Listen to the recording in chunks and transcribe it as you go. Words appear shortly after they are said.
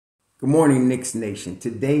Good morning, Knicks Nation.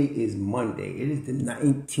 Today is Monday. It is the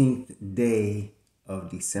 19th day of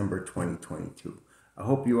December 2022. I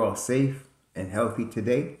hope you're all safe and healthy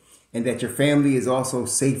today, and that your family is also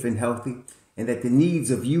safe and healthy, and that the needs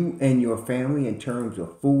of you and your family in terms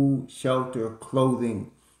of food, shelter, clothing,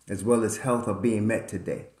 as well as health are being met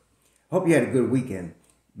today. I hope you had a good weekend.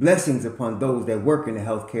 Blessings upon those that work in the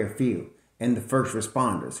healthcare field and the first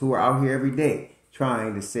responders who are out here every day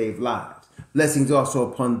trying to save lives. Blessings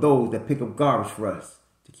also upon those that pick up garbage for us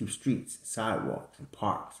to keep streets, sidewalks, and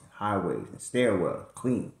parks, and highways, and stairwells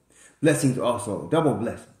clean. Blessings also, double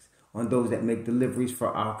blessings, on those that make deliveries for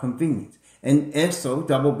our convenience. And so,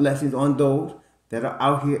 double blessings on those that are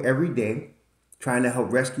out here every day trying to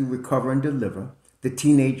help rescue, recover, and deliver the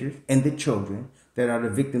teenagers and the children that are the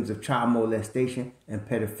victims of child molestation and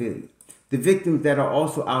pedophilia. The victims that are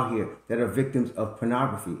also out here that are victims of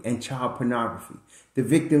pornography and child pornography. The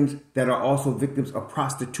victims that are also victims of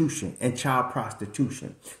prostitution and child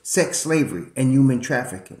prostitution, sex slavery and human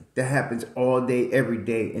trafficking that happens all day, every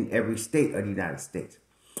day in every state of the United States.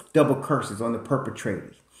 Double curses on the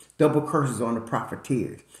perpetrators, double curses on the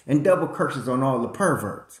profiteers, and double curses on all the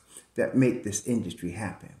perverts that make this industry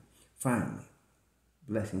happen. Finally,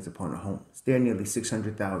 blessings upon the homeless. There are nearly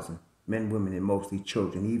 600,000 men, women, and mostly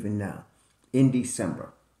children, even now, in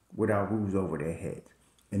December, without roofs over their heads,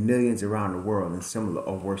 and millions around the world in similar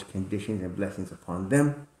or worse conditions, and blessings upon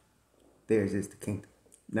them. Theirs is the kingdom.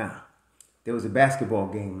 Now, there was a basketball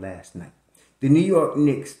game last night. The New York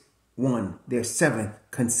Knicks won their 7th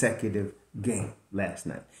consecutive game last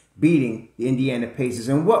night, beating the Indiana Pacers.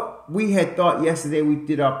 And what we had thought yesterday, we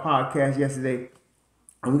did our podcast yesterday,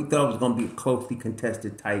 and we thought it was going to be a closely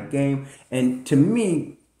contested, tight game. And to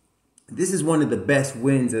me, this is one of the best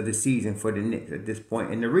wins of the season for the Knicks at this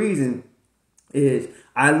point. And the reason is,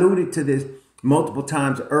 I alluded to this multiple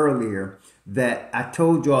times earlier, that I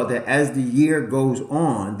told y'all that as the year goes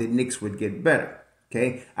on, the Knicks would get better.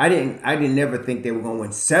 Okay, I didn't ever think they were going to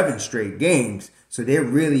win 7 straight games, so they're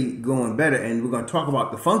really going better, and we're going to talk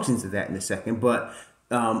about the functions of that in a second. But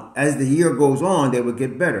as the year goes on, they would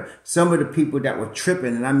get better. Some of the people that were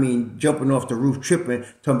tripping, and I mean jumping off the roof tripping,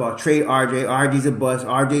 talking about trade RJ, RJ's a bust,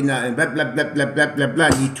 RJ not, and blah, blah, blah, blah, blah, blah, blah,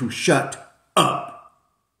 need to shut up.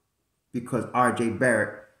 Because RJ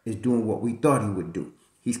Barrett is doing what we thought he would do.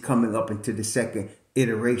 He's coming up into the second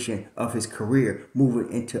iteration of his career,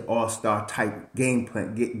 moving into all-star type game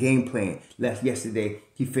plan. Yesterday,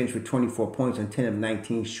 he finished with 24 points on 10 of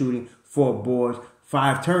 19 shooting, 4 boards,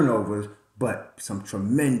 5 turnovers, but some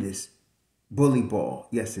tremendous bully ball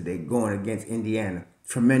yesterday going against Indiana.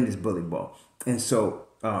 Tremendous bully ball. And so,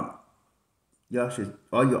 all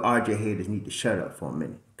your RJ haters need to shut up for a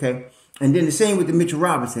minute, okay? And then the same with the Mitchell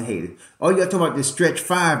Robinson haters. All y'all talking about this stretch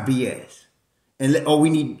 5 BS. And we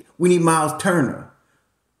need Miles Turner.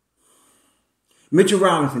 Mitchell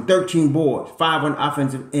Robinson, 13 boards, 5 on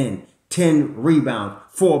offensive end, 10 rebounds,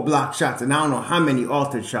 4 block shots, and I don't know how many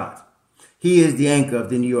altered shots. He is the anchor of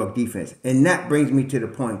the New York defense. And that brings me to the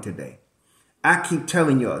point today. I keep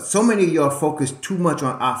telling y'all, so many of y'all focus too much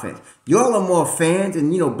on offense. Y'all are more fans,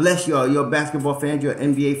 and bless y'all, you're basketball fans, you're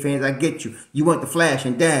NBA fans, I get you. You want the flash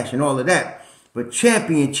and dash and all of that. But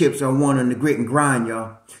championships are won on the grit and grind,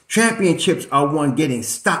 y'all. Championships are won getting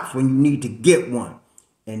stops when you need to get one.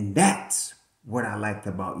 And that's what I liked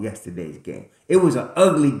about yesterday's game. It was an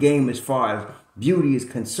ugly game as far as beauty is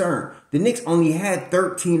concerned. The Knicks only had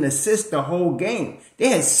 13 assists the whole game. They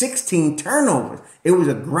had 16 turnovers. It was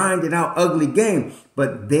a grinded out, ugly game.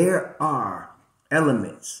 But there are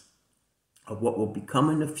elements of what will become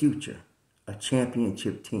in the future a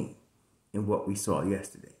championship team in what we saw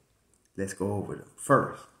yesterday. Let's go over them.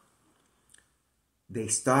 First, they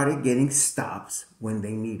started getting stops when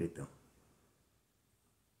they needed them.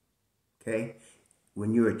 Okay?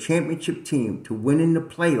 When you're a championship team, to win in the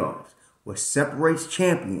playoffs, what separates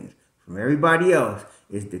champions from everybody else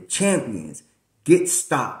is the champions get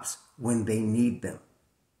stops when they need them.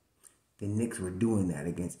 The Knicks were doing that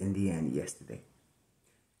against Indiana yesterday.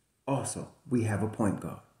 Also, we have a point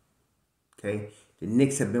guard. Okay? The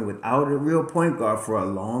Knicks have been without a real point guard for a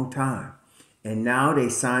long time. And now they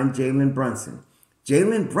signed Jalen Brunson.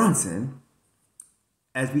 Jalen Brunson,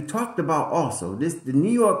 as we talked about also, the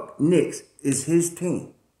New York Knicks is his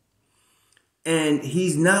team. And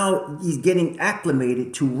he's getting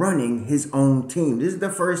acclimated to running his own team. This is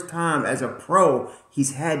the first time as a pro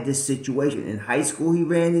he's had this situation. In high school, he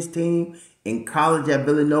ran his team. In college at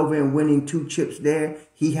Villanova and winning 2 chips there,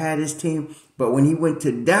 he had his team. But when he went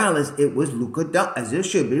to Dallas, it was Luka Doncic, as it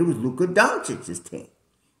should be. It was Luka Doncic's team.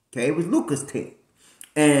 Okay, it was Luka's team.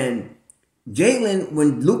 And Jalen,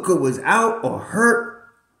 when Luka was out or hurt,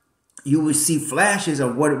 you would see flashes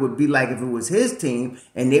of what it would be like if it was his team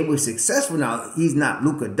and they were successful. Now, he's not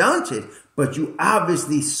Luka Doncic, but you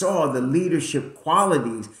obviously saw the leadership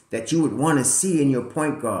qualities that you would want to see in your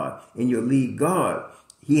point guard, in your lead guard.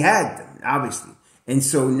 He had them, obviously. And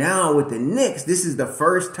so now with the Knicks, this is the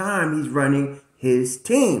first time he's running his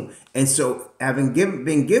team. And so having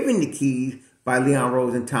been given the keys by Leon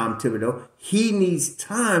Rose and Tom Thibodeau, he needs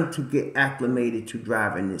time to get acclimated to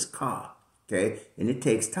driving this car. Okay, and it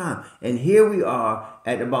takes time. And here we are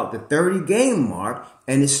at about the 30-game mark,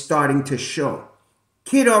 and it's starting to show.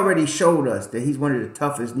 Kid already showed us that he's one of the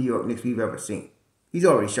toughest New York Knicks we've ever seen. He's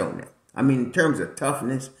already shown that. I mean, in terms of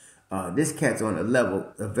toughness, this cat's on a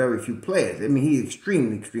level of very few players. I mean, he's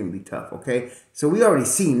extremely, extremely tough, okay? So we already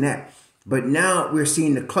seen that. But now we're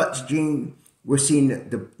seeing the clutch gene. We're seeing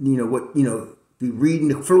the reading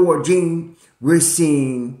the floor gene. We're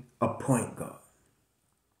seeing a point guard.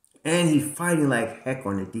 And he's fighting like heck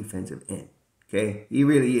on the defensive end. Okay, he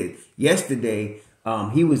really is. Yesterday,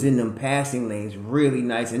 he was in them passing lanes, really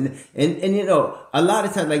nice. And you know, a lot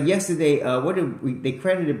of times, like yesterday, they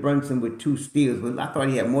credited Brunson with 2 steals, but I thought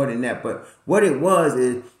he had more than that. But what it was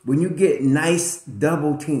is when you get nice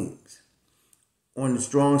double teams on the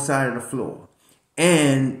strong side of the floor,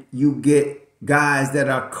 and you get guys that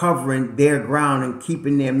are covering their ground and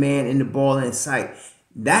keeping their man in the ball in sight.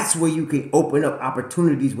 That's where you can open up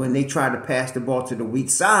opportunities when they try to pass the ball to the weak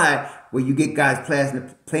side, where you get guys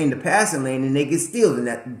playing the passing lane and they get steals. And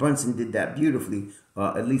that Brunson did that beautifully,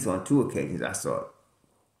 at least on 2 occasions I saw it.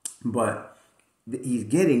 But he's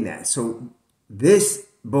getting that. So this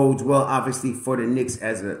bodes well, obviously, for the Knicks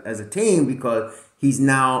as a team, because he's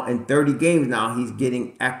now in 30 games now. He's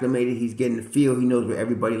getting acclimated. He's getting the feel. He knows where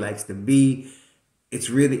everybody likes to be. It's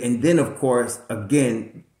really, and then of course,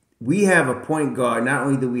 again, we have a point guard. Not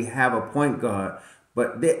only do we have a point guard,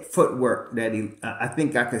 but that footwork that I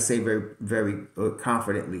think I can say very, very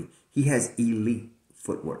confidently, he has elite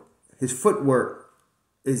footwork. His footwork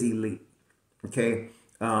is elite. Okay.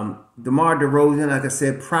 DeMar DeRozan, like I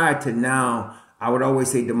said, prior to now, I would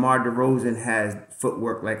always say DeMar DeRozan has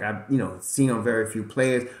footwork like I've seen on very few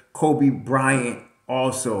players. Kobe Bryant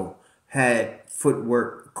also had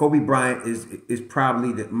footwork. Kobe Bryant is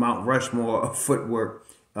probably the Mount Rushmore of footwork.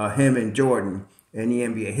 Him and Jordan in the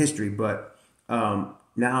NBA history, but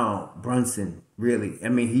now Brunson really. I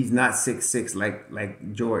mean, he's not 6'6"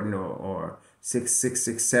 like Jordan or 6'6",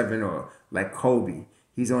 6'7", or like Kobe.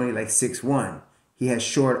 He's only like 6'1". He has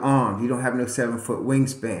short arms. He don't have no 7-foot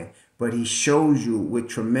wingspan, but he shows you with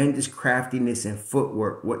tremendous craftiness and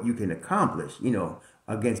footwork what you can accomplish,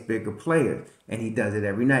 against bigger players, and he does it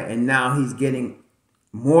every night. And now he's getting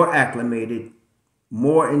more acclimated,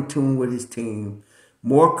 more in tune with his team,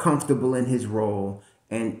 more comfortable in his role,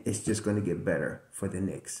 and it's just going to get better for the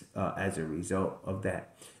Knicks as a result of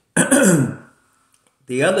that.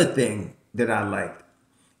 The other thing that I liked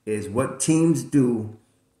is what teams do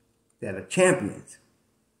that are champions.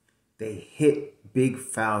 They hit big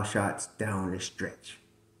foul shots down the stretch.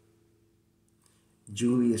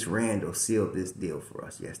 Julius Randle sealed this deal for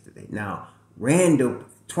us yesterday. Now, Randle,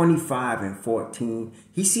 25 and 14,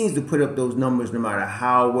 he seems to put up those numbers no matter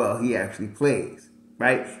how well he actually plays.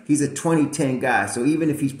 Right? He's a 20-10 guy. So even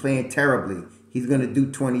if he's playing terribly, he's going to do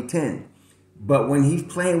 20-10. But when he's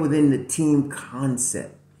playing within the team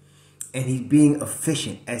concept and he's being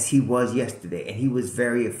efficient as he was yesterday, and he was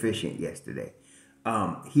very efficient yesterday,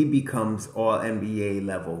 he becomes all NBA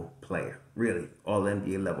level player. Really, all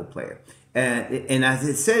NBA level player. And as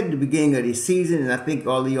I said at the beginning of the season, and I think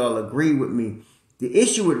all of y'all agree with me, the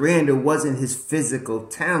issue with Randle wasn't his physical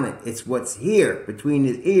talent. It's what's here between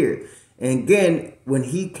his ears. And again, when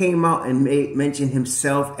he came out and mentioned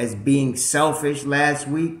himself as being selfish last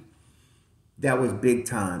week, that was big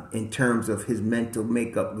time in terms of his mental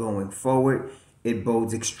makeup going forward. It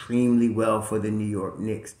bodes extremely well for the New York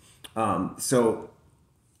Knicks.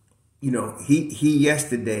 He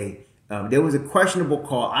yesterday, there was a questionable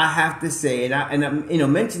call. I have to say, and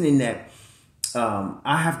I'm mentioning that,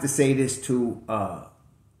 I have to say this too,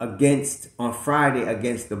 on Friday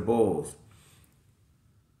against the Bulls.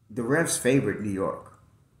 The refs favored New York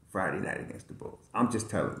Friday night against the Bulls. I'm just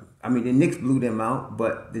telling you. I mean, the Knicks blew them out,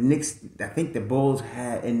 but the Knicks, I think the Bulls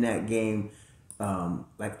had in that game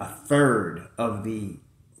like a third of the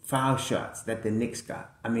foul shots that the Knicks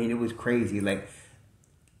got. I mean, it was crazy. Like,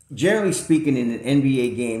 generally speaking, in an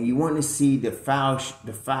NBA game, you want to see the fouls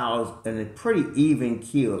in a pretty even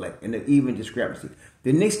keel, like in an even discrepancy.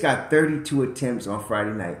 The Knicks got 32 attempts on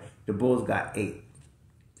Friday night. The Bulls got 8.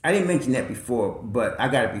 I didn't mention that before, but I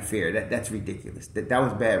got to be fair. That's ridiculous. That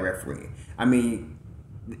was bad refereeing. I mean,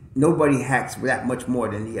 nobody hacks that much more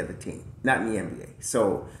than the other team, not in the NBA.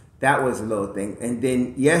 So that was a little thing. And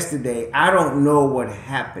then yesterday, I don't know what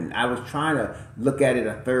happened. I was trying to look at it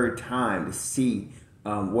a third time to see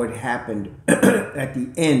what happened at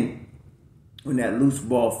the end when that loose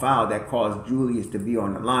ball foul that caused Julius to be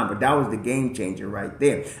on the line. But that was the game changer right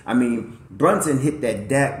there. I mean, Brunson hit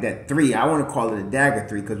that three. I want to call it a dagger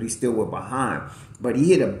three because we still were behind. But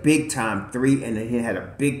he hit a big-time three, and then he had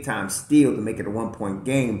a big-time steal to make it a one-point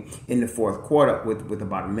game in the fourth quarter with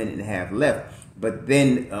about a minute and a half left. But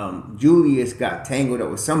then Julius got tangled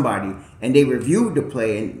up with somebody, and they reviewed the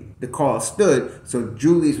play, and the call stood. So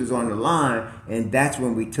Julius was on the line, and that's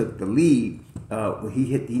when we took the lead.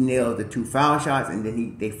 He nailed the 2 foul shots, and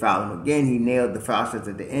then they fouled him again. He nailed the foul shots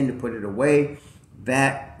at the end to put it away.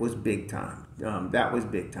 That was big time. That was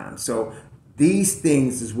big time. So these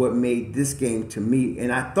things is what made this game to me.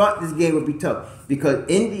 And I thought this game would be tough because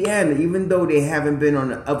Indiana, even though they haven't been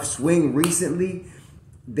on an upswing recently,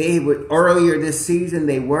 they were earlier this season.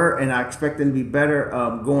 They were, and I expect them to be better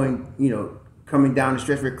coming down the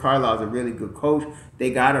stretch. Rick Carlisle's a really good coach.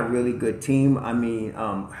 They got a really good team. I mean,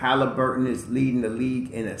 Halliburton is leading the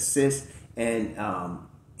league in assists, and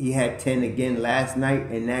he had 10 again last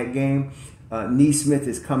night in that game. Neesmith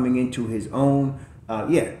is coming into his own.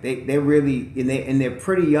 They're really, and they're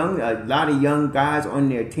pretty young. A lot of young guys on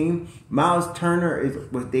their team. Miles Turner is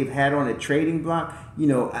what they've had on a trading block.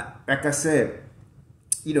 Like I said,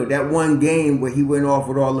 that one game where he went off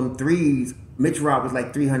with all them threes, Mitch Rob was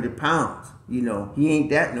like 300 pounds. He ain't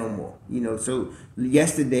that no more. So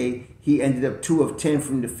yesterday he ended up 2 of 10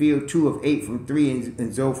 from the field, 2 of 8 from 3,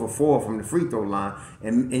 and 0 for 4 from the free throw line.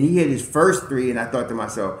 And he hit his first 3, and I thought to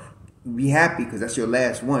myself, be happy because that's your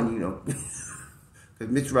last one,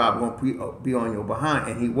 because Mitch Rob won't be on your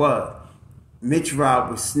behind, and he was. Mitch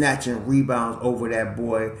Rob was snatching rebounds over that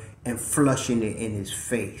boy and flushing it in his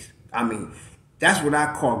face. I mean, that's what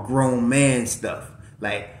I call grown man stuff.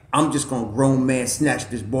 Like, I'm just going to grown man snatch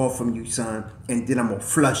this ball from you, son, and then I'm going to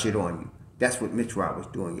flush it on you. That's what Mitch Rob was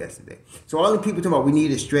doing yesterday. So all the people talking about we need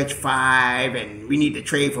a stretch 5 and we need to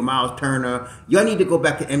trade for Miles Turner, y'all need to go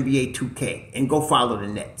back to NBA 2K and go follow the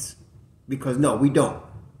Nets. Because no, we don't.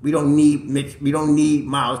 We don't need Mitch. We don't need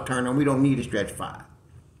Miles Turner. We don't need a stretch 5.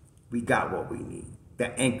 We got what we need.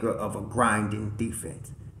 The anchor of a grinding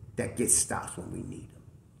defense that gets stops when we need them.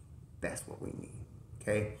 That's what we need.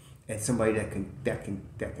 Okay? And somebody that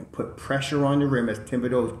can put pressure on the rim, as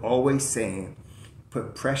Thibodeau's always saying,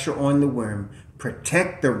 put pressure on the rim,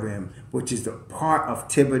 protect the rim, which is the part of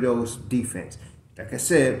Thibodeau's defense. Like I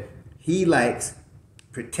said, he likes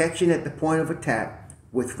protection at the point of attack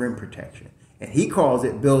with rim protection. And he calls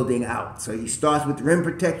it building out. So he starts with rim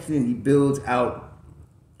protection and he builds out,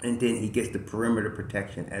 and then he gets the perimeter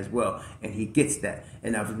protection as well. And he gets that.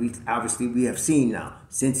 And obviously we have seen now,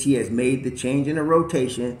 since he has made the change in the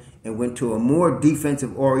rotation and went to a more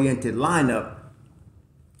defensive-oriented lineup,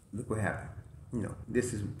 look what happened.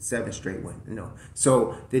 This is 7 straight wins.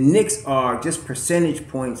 So the Knicks are just percentage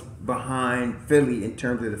points behind Philly in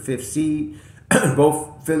terms of the 5th seed.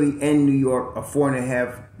 Both Philly and New York are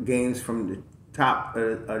 4.5 games from the top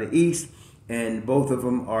of the East. And both of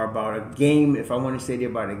them are about a game. If I want to say they're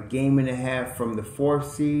about a game and a half from the 4th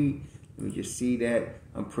seed. Let me just see that.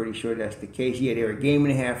 I'm pretty sure that's the case. Yeah, they're a game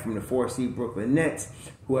and a half from the 4th seed Brooklyn Nets,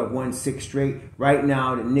 who have won 6 straight. Right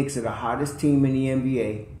now, the Knicks are the hottest team in the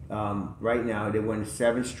NBA. Right now, they won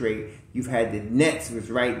 7 straight. You've had the Nets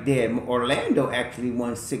was right there. Orlando actually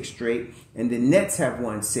won 6 straight, and the Nets have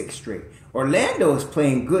won 6 straight. Orlando is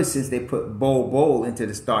playing good since they put Bol into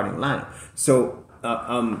the starting lineup. So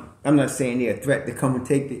I'm not saying they're a threat to come and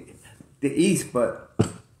take the East, but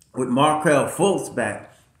with Markelle Fultz back,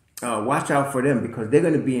 watch out for them because they're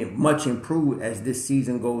going to be much improved as this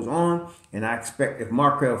season goes on. And I expect if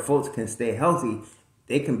Markelle Fultz can stay healthy,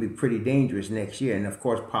 they can be pretty dangerous next year. And of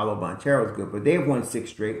course, Paolo Banchero is good, but they've won 6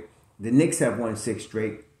 straight. The Knicks have won 6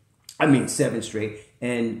 straight. 7 straight.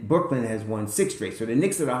 And Brooklyn has won 6 straight. So the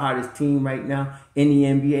Knicks are the hottest team right now in the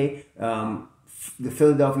NBA. The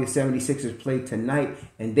Philadelphia 76ers play tonight,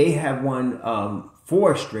 and they have won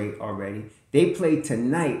 4 straight already. They play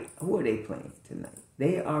tonight. Who are they playing tonight?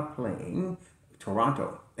 They are playing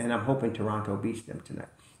Toronto, and I'm hoping Toronto beats them tonight.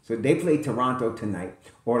 So they play Toronto tonight.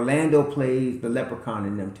 Orlando plays the Leprechaun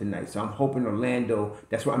in them tonight. So I'm hoping Orlando,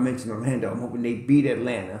 that's why I mentioned Orlando. I'm hoping they beat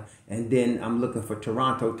Atlanta. And then I'm looking for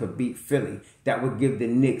Toronto to beat Philly. That would give the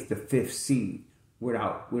Knicks the 5th seed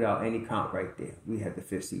without any count right there. We have the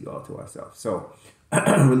 5th seed all to ourselves. So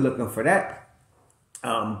we're looking for that.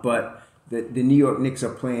 But the New York Knicks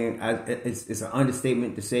are playing, it's an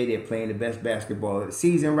understatement to say they're playing the best basketball of the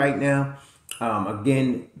season right now.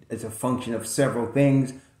 Again, it's a function of several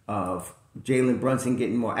things. Of Jalen Brunson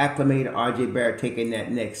getting more acclimated, R.J. Barrett taking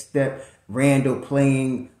that next step, Randall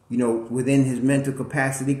playing, within his mental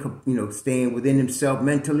capacity, staying within himself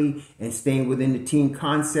mentally and staying within the team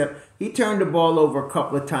concept. He turned the ball over a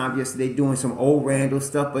couple of times yesterday doing some old Randall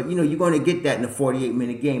stuff, but, you're going to get that in a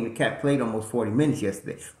 48-minute game. The cat played almost 40 minutes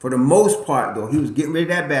yesterday. For the most part, though, he was getting rid of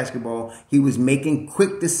that basketball. He was making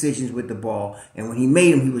quick decisions with the ball, and when he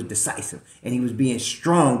made them, he was decisive, and he was being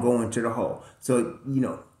strong going to the hole. So,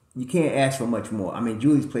 you can't ask for much more. I mean,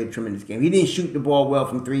 Julius played a tremendous game. He didn't shoot the ball well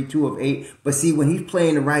from 3, 2 of 8. But see, when he's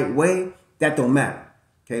playing the right way, that don't matter.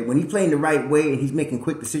 Okay, when he's playing the right way and he's making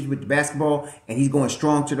quick decisions with the basketball and he's going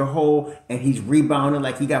strong to the hole and he's rebounding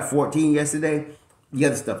like he got 14 yesterday, the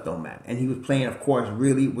other stuff don't matter. And he was playing, of course,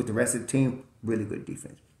 really with the rest of the team, really good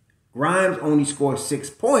defense. Grimes only scored 6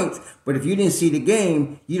 points, but if you didn't see the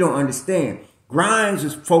game, you don't understand. Grimes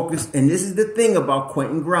was focused, and this is the thing about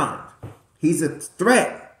Quentin Grimes. He's a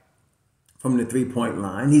threat from the three-point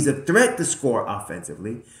line. He's a threat to score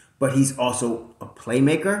offensively, but he's also a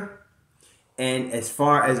playmaker. And as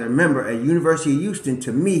far as I remember, at University of Houston,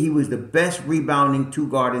 to me, he was the best rebounding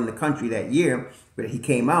two-guard in the country that year. But he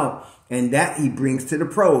came out, and that he brings to the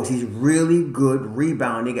pros. He's really good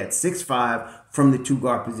rebounding at 6'5" from the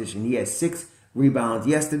two-guard position. He had 6 rebounds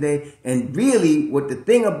yesterday. And really, what the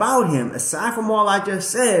thing about him, aside from all I just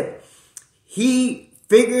said, he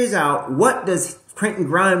figures out what does Quentin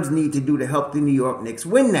Grimes need to do to help the New York Knicks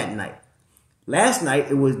win that night. Last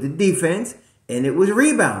night, it was the defense, and it was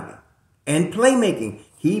rebounding and playmaking.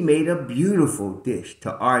 He made a beautiful dish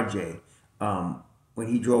to RJ when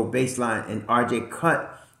he drove baseline, and RJ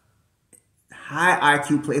cut high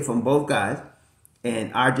IQ play from both guys,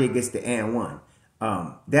 and RJ gets the and one.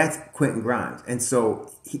 That's Quentin Grimes. And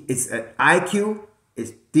so it's an IQ,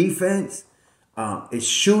 it's defense, it's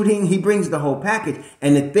shooting. He brings the whole package.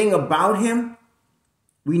 And the thing about him,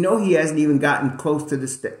 we know he hasn't even gotten close to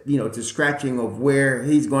to scratching of where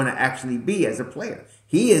he's going to actually be as a player.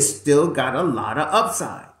 He has still got a lot of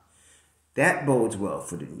upside. That bodes well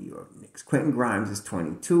for the New York Knicks. Quentin Grimes is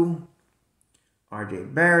 22. R.J.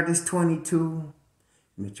 Barrett is 22.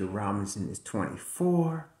 Mitchell Robinson is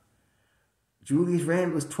 24. Julius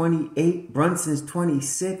Randle is 28. Brunson's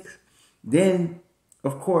 26. Then,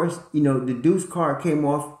 of course, the Deuce card came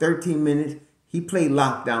off 13 minutes. He played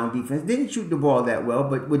lockdown defense. Didn't shoot the ball that well,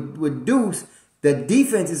 but with Deuce, the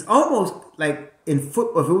defense is almost like in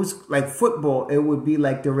football. If it was like football, it would be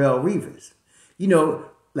like Darrell Reeves.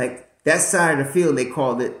 Like that side of the field, they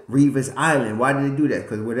called it Reeves Island. Why did they do that?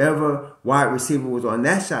 Because whatever wide receiver was on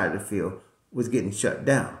that side of the field was getting shut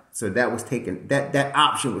down. So that was taken. That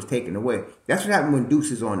option was taken away. That's what happened when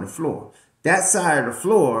Deuce is on the floor. That side of the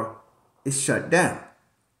floor is shut down.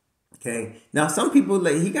 Okay. Now, some people,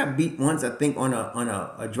 he got beat once, I think, on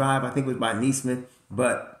a drive. I think it was by Neesmith.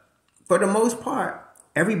 But for the most part,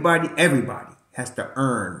 everybody has to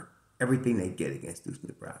earn everything they get against Deuce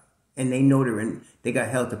McBride. And they know they got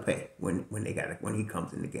hell to pay when he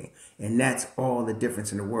comes in the game. And that's all the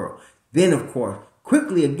difference in the world. Then, of course,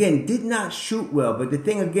 Quickly, again, did not shoot well. But the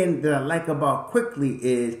thing, again, that I like about Quickly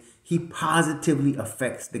is he positively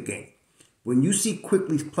affects the game. When you see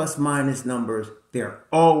Quickly's plus-minus numbers, they're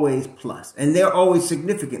always plus. And they're always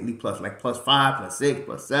significantly plus, like +5, +6,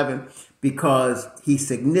 +7, because he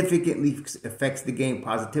significantly affects the game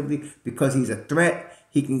positively, because he's a threat.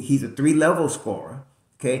 He's a 3-level scorer,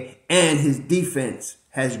 okay? And his defense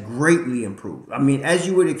has greatly improved. I mean, as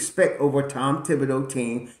you would expect over Tom Thibodeau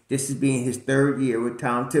team, this is being his 3rd year with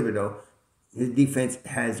Tom Thibodeau, his defense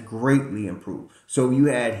has greatly improved. So you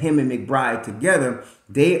add him and McBride together,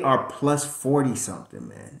 they are plus 40-something,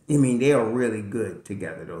 man. I mean, they are really good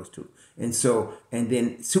together, those two. And so, and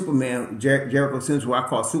then Superman, Jericho Sims, who I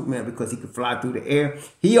call Superman because he could fly through the air,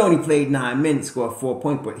 he only played 9 minutes, scored 4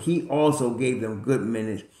 points, but he also gave them good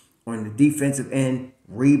minutes on the defensive end,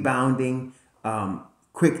 rebounding.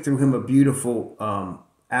 Quick threw him a beautiful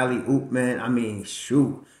alley-oop, man. I mean,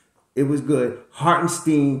 shoot. It was good.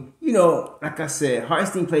 Hartenstein, you know, like I said,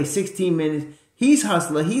 Hartenstein played 16 minutes. He's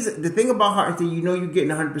hustler. The thing about Hartenstein, you know, you're getting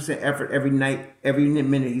 100% effort every night, every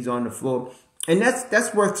minute he's on the floor. And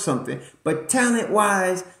that's worth something. But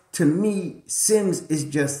talent-wise, to me, Sims is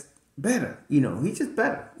just better. You know, he's just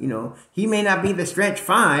better. You know, he may not be the stretch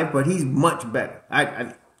 5, but he's much better.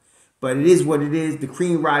 But it is what it is. The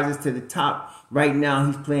cream rises to the top. Right now,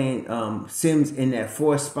 he's playing Sims in that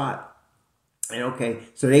 4th spot. And okay,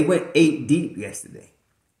 so they went 8 deep yesterday,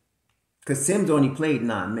 because Sims only played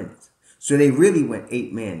 9 minutes. So they really went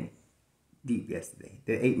 8-man deep yesterday,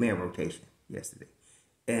 the 8-man rotation yesterday.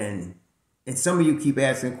 And some of you keep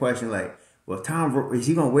asking questions like, well, Tom, is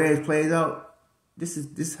he going to wear his plays out? This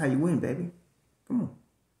is how you win, baby. Come on.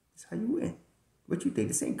 That's how you win. What you think?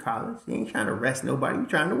 This ain't college. You ain't trying to rest nobody. You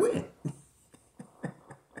trying to win.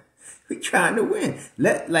 We trying to win.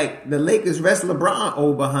 Let like the Lakers rest LeBron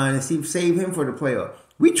old behind and save him for the playoff.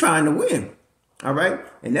 We trying to win. All right?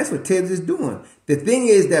 And that's what Tibbs is doing. The thing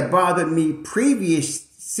is that bothered me previous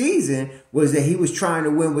season was that he was trying to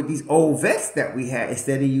win with these old vets that we had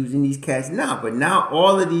instead of using these cats now. But now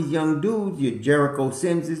all of these young dudes, your Jericho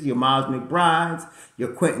Simses, your Miles McBrides, your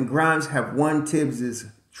Quentin Grimes have won Tibbs's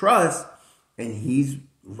trust, and he's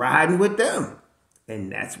riding with them.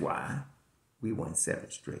 And that's why we won 7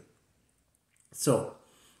 straight. So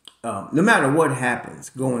no matter what happens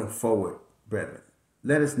going forward, brethren,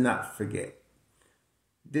 let us not forget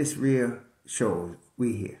this real shows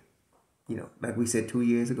we here. You know, like we said 2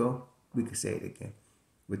 years ago, we could say it again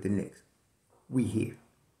with the Knicks. We here.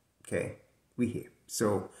 Okay? We here.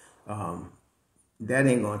 So that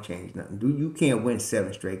ain't going to change nothing. You can't win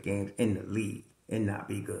 7 straight games in the league and not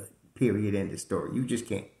be good. Period. End of story. You just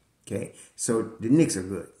can't. Okay? So the Knicks are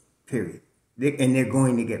good. Period. And they're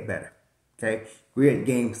going to get better. Okay? We're at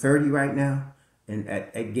game 30 right now. And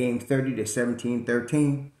at game 30, they're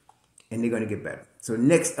 17-13. And they're going to get better. So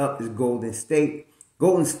next up is Golden State.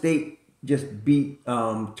 Golden State just beat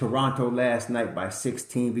Toronto last night by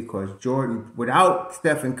 16 because Jordan, without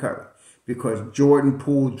Stephen Curry, because Jordan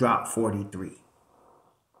Poole dropped 43.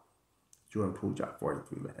 Jordan Poole dropped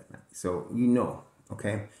 43 last night. So, you know,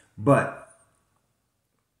 okay? But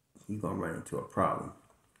he's going to run into a problem.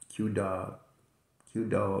 Q-Dog,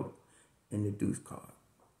 and the Deuce card.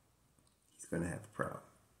 He's going to have a problem.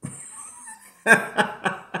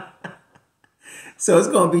 So it's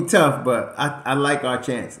going to be tough, but I like our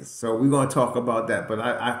chances. So we're going to talk about that. But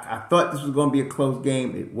I thought this was going to be a close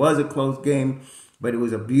game. It was a close game, but it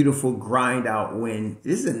was a beautiful grind out win.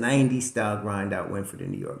 This is a 90s style grind out win for the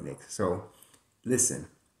New York Knicks. So listen,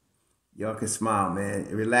 y'all can smile, man.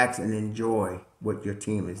 Relax and enjoy what your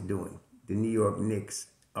team is doing. The New York Knicks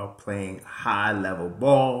are playing high level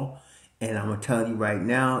ball. And I'm going to tell you right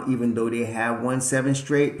now, even though they have won 7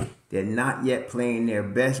 straight, they're not yet playing their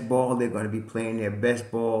best ball. They're going to be playing their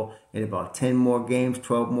best ball in about 10 more games,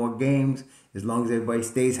 12 more games, as long as everybody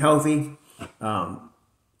stays healthy. The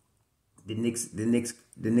Knicks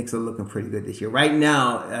are looking pretty good this year. Right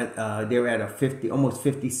now, they're at a almost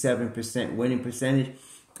 57% winning percentage.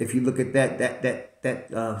 If you look at that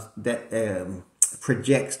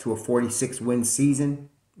projects to a 46 win season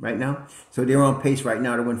right now. So they're on pace right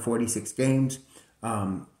now to win 46 games.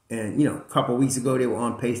 And, you know, a couple of weeks ago, they were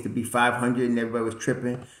on pace to be 500 and everybody was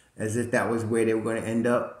tripping as if that was where they were going to end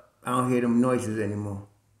up. I don't hear them noises anymore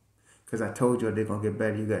because I told you they're going to get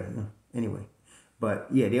better. You got anyway. But,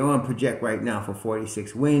 yeah, they're on project right now for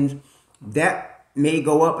 46 wins. That may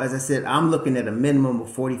go up. As I said, I'm looking at a minimum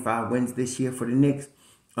of 45 wins this year for the Knicks.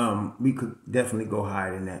 We could definitely go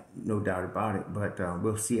higher than that, no doubt about it. But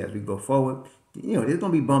we'll see as we go forward. You know, there's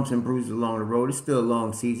going to be bumps and bruises along the road. It's still a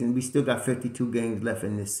long season. We still got 52 games left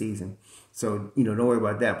in this season. So, you know, don't worry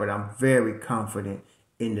about that. But I'm very confident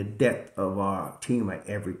in the depth of our team at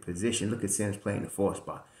every position. Look at Sims playing the 4th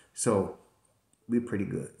spot. So, we're pretty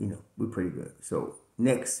good. You know, we're pretty good. So,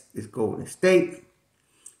 next is Golden State.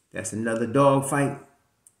 That's another dog fight.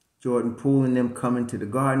 Jordan Poole and them coming to the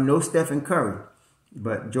Garden. No Stephen Curry.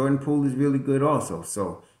 But Jordan Poole is really good also.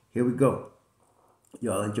 So, here we go.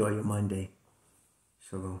 Y'all enjoy your Monday.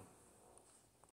 Shalom.